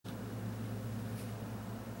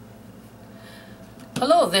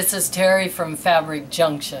Hello, this is Terry from Fabric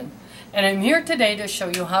Junction, and I'm here today to show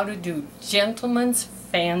you how to do Gentleman's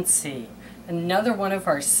Fancy, another one of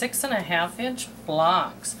our 6.5-inch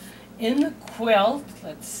blocks. In the quilt,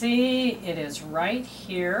 let's see, it is right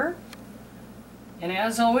here, and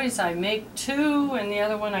as always I make two, and the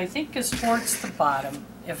other one I think is towards the bottom,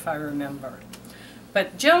 if I remember.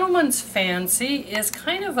 But Gentleman's Fancy is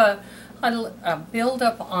kind of a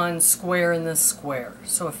build-up on square in the square.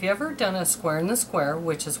 So if you've ever done a square in the square,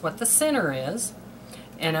 which is what the center is,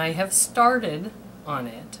 and I have started on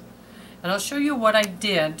it, and I'll show you what I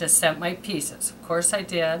did to set my pieces. Of course I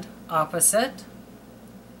did opposite,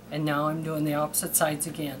 and now I'm doing the opposite sides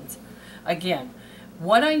again.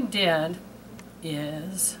 What I did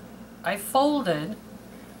is I folded,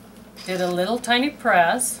 did a little tiny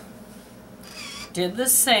press, did the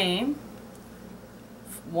same.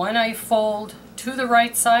 One I fold to the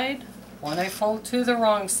right side, one I fold to the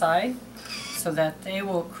wrong side, so that they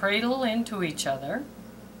will cradle into each other.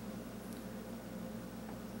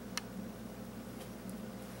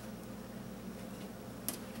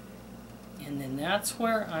 And then that's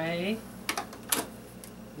where I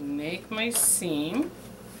make my seam.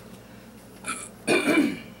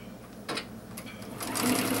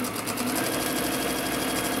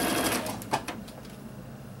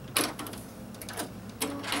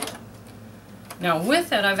 Now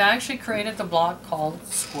with it, I've actually created the block called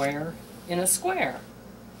Square in a Square.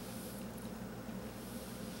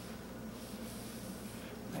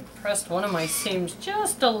 I pressed one of my seams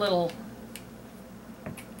just a little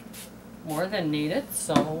more than needed,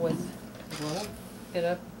 so with a little bit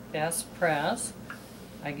of fast press,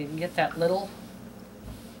 I can get that little,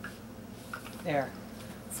 there,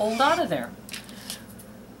 fold out of there.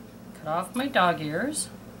 Cut off my dog ears.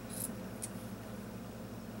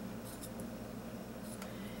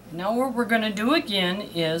 Now what we're going to do again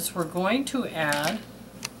is we're going to add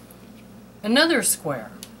another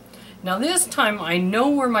square. Now this time I know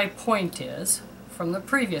where my point is from the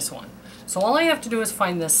previous one. So all I have to do is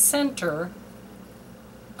find the center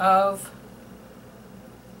of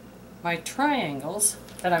my triangles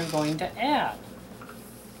that I'm going to add.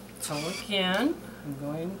 So again, I'm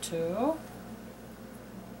going to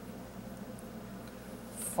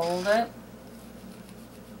fold it,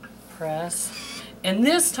 press. And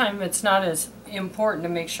this time it's not as important to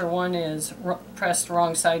make sure one is pressed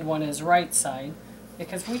wrong side, one is right side,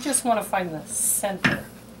 because we just want to find the center.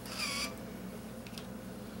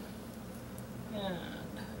 And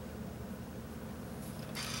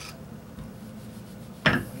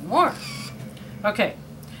one more. Okay,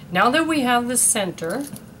 now that we have the center,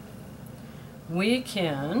 we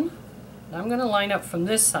can, I'm going to line up from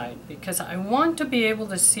this side because I want to be able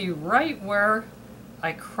to see right where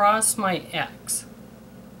I cross my X.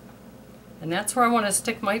 And that's where I want to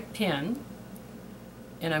stick my pin,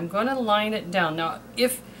 and I'm going to line it down. Now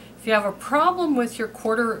if you have a problem with your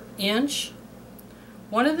 1/4 inch,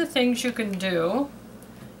 one of the things you can do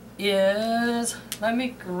is, let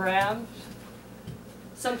me grab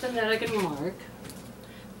something that I can mark,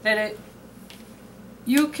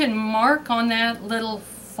 you can mark on that little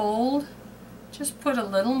fold, just put a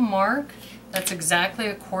little mark that's exactly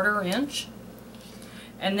a 1/4 inch,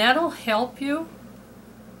 and that'll help you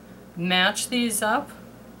match these up.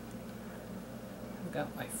 I've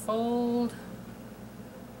got my fold,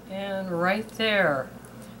 and right there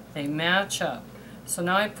they match up. So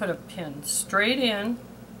now I put a pin straight in,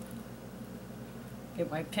 get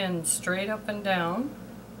my pin straight up and down.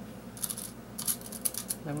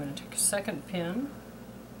 I'm going to take a second pin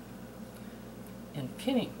and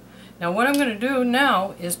pinning. Now what I'm going to do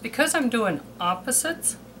now is, because I'm doing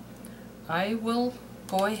opposites, I will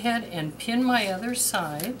go ahead and pin my other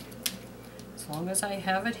side. As long as I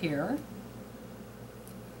have it here.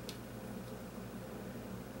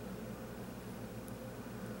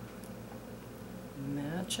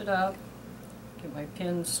 Match it up. Get my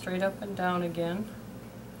pin straight up and down again.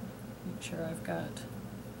 Make sure I've got.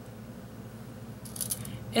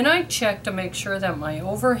 And I check to make sure that my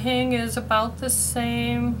overhang is about the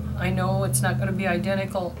same. I know it's not going to be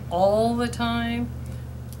identical all the time,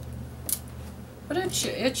 but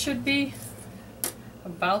it should be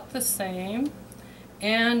about the same.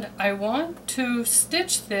 And I want to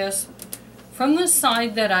stitch this from the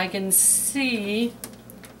side that I can see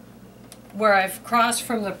where I've crossed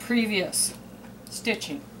from the previous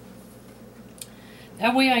stitching.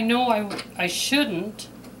 That way I know I shouldn't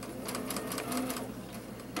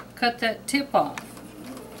cut that tip off.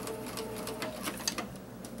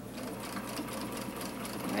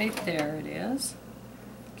 Right there it is.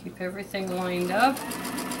 Keep everything lined up.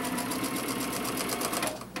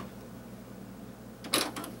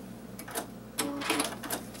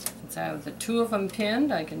 I have the two of them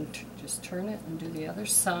pinned, I can just turn it and do the other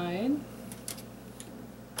side.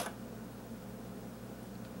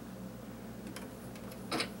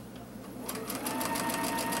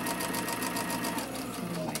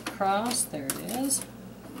 My cross, there it is.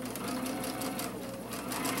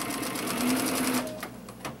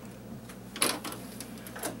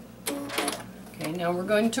 Okay, now we're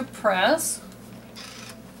going to press.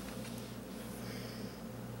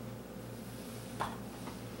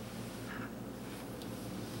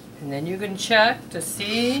 And then you can check to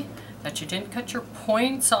see that you didn't cut your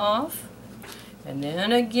points off. And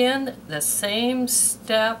then again, the same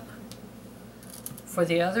step for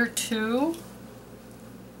the other two.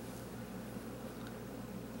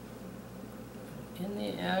 In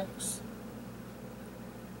the X,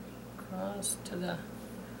 across to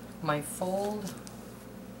my fold.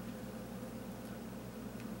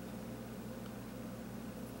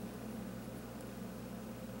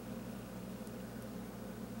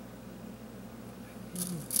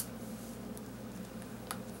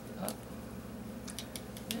 Up.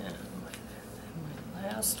 And my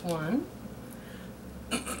last one.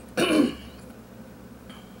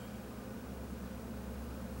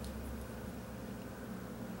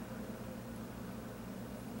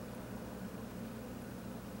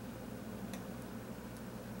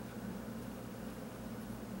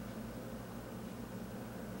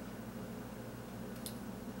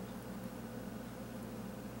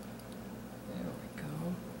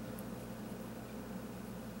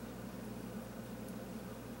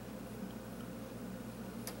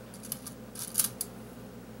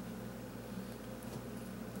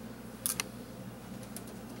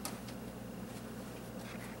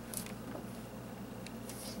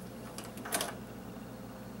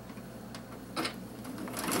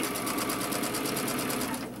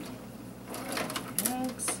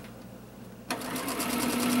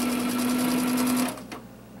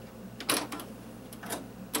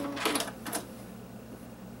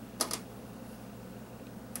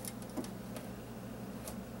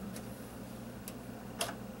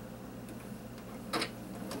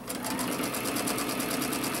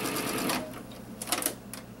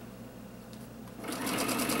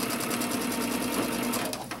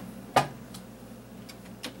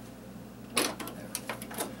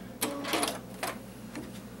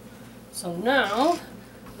 So now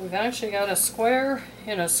we've actually got a square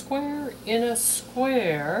in a square in a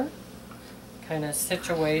square kind of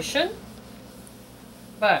situation.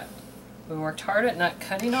 But we worked hard at not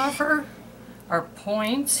cutting off our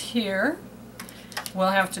points here. We'll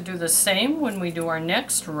have to do the same when we do our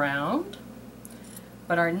next round.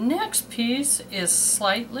 But our next piece is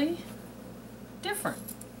slightly different.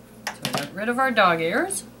 So we got rid of our dog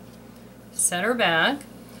ears, set her back,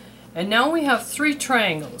 and now we have 3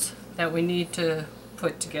 triangles that we need to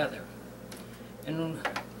put together. And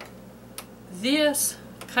this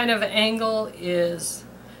kind of angle is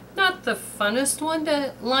not the funnest one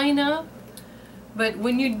to line up, but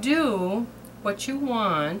when you do, what you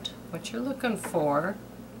want, what you're looking for,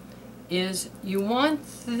 is you want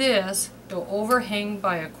this to overhang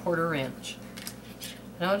by a 1/4 inch.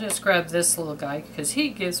 And I'll just grab this little guy because he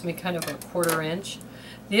gives me kind of a 1/4 inch.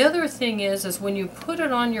 The other thing is when you put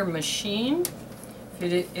it on your machine,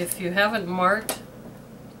 if you haven't marked,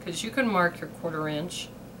 because you can mark your 1/4 inch,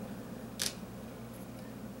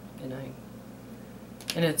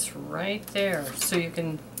 and it's right there, so you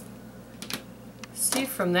can see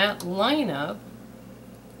from that lineup.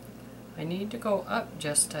 I need to go up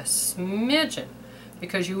just a smidgen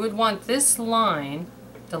because you would want this line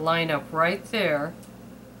to line up right there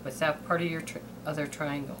with that part of your other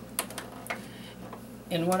triangle.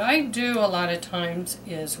 And what I do a lot of times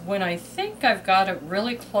is when I think I've got it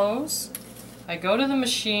really close, I go to the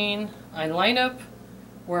machine, I line up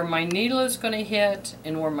where my needle is going to hit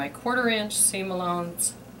and where my 1/4 inch seam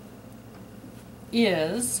allowance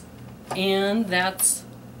is, and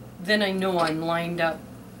then I know I'm lined up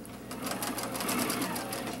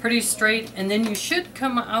pretty straight, and then you should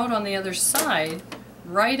come out on the other side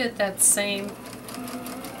right at that same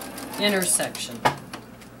intersection.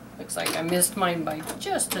 Looks like I missed mine by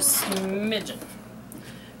just a smidgen.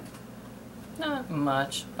 Not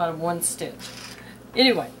much, about 1 stitch.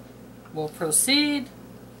 Anyway, we'll proceed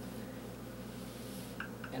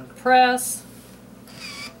and press.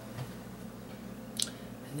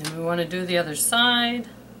 And then we want to do the other side.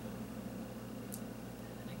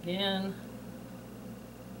 And again,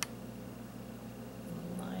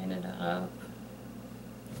 line it up.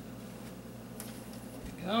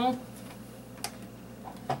 There we go.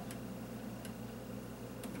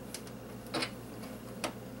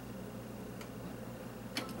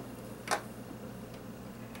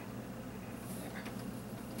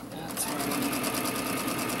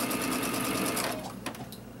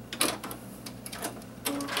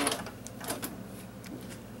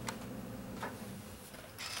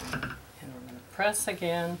 press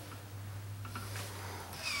again.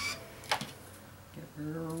 Get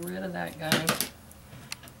rid of that guy.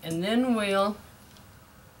 And then we'll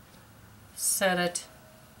set it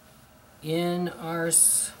in our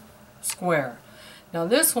square. Now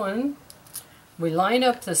this one, we line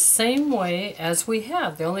up the same way as we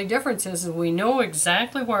have. The only difference is we know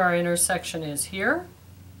exactly where our intersection is here.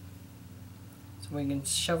 So we can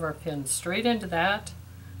shove our pin straight into that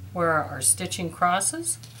where our stitching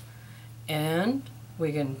crosses, and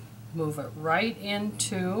we can move it right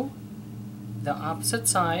into the opposite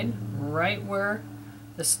side, right where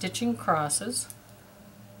the stitching crosses.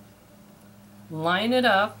 Line it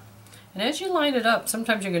up, and as you line it up,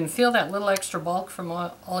 sometimes you can feel that little extra bulk from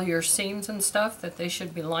all your seams and stuff, that they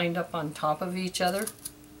should be lined up on top of each other.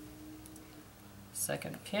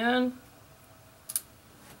 Second pin,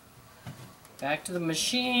 back to the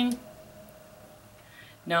machine.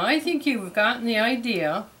 Now I think you've gotten the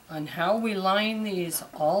idea on how we line these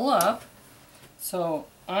all up. So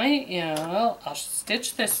I'll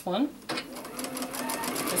stitch this one.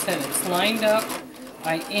 Like I said, it's lined up.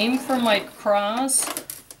 I aim for my cross.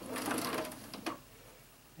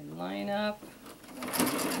 I line up,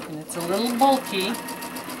 and it's a little bulky.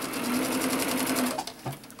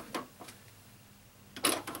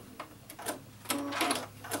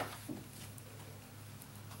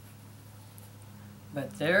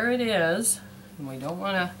 But there it is, and we don't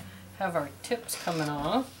want to have our tips coming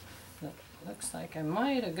off. It looks like I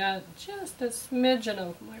might have got just a smidgen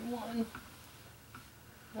of my one.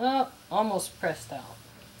 Oh, almost pressed out.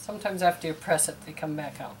 Sometimes after you press it, they come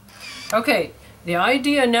back out. Okay, the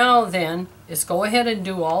idea now then is go ahead and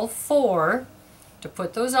do all 4 to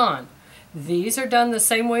put those on. These are done the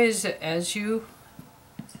same way as you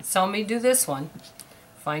saw me do this one.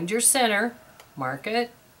 Find your center, mark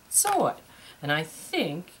it, sew it. And I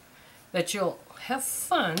think that you'll have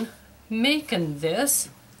fun making this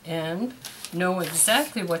and know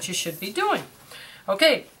exactly what you should be doing.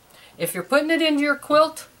 Okay, if you're putting it into your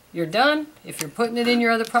quilt, you're done. If you're putting it in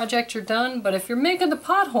your other project, you're done. But if you're making the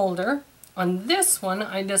pot holder, on this one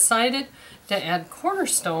I decided to add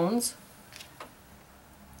cornerstones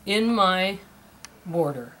in my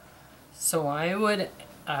border. So I would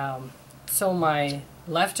sew my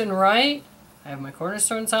left and right. I have my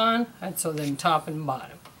cornerstones on. I'd sew them top and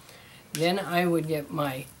bottom. Then I would get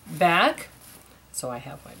my back. So I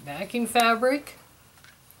have my backing fabric.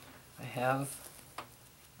 I have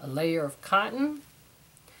a layer of cotton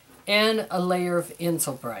and a layer of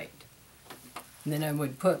Insulbrite. And then I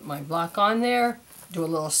would put my block on there, do a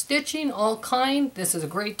little stitching, all kind. This is a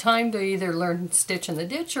great time to either learn stitch in the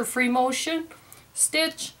ditch or free motion.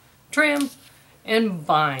 Stitch, trim, and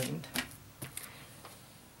bind.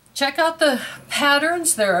 Check out the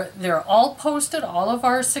patterns. They're all posted. All of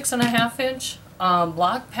our 6.5 inch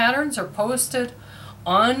block patterns are posted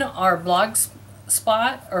on our blog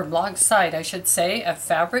spot, or blog site I should say, at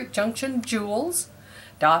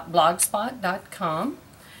fabricjunctionjewels.blogspot.com.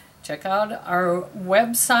 Check out our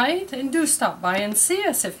website and do stop by and see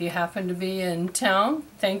us if you happen to be in town.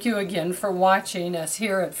 Thank you again for watching us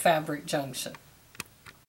here at Fabric Junction.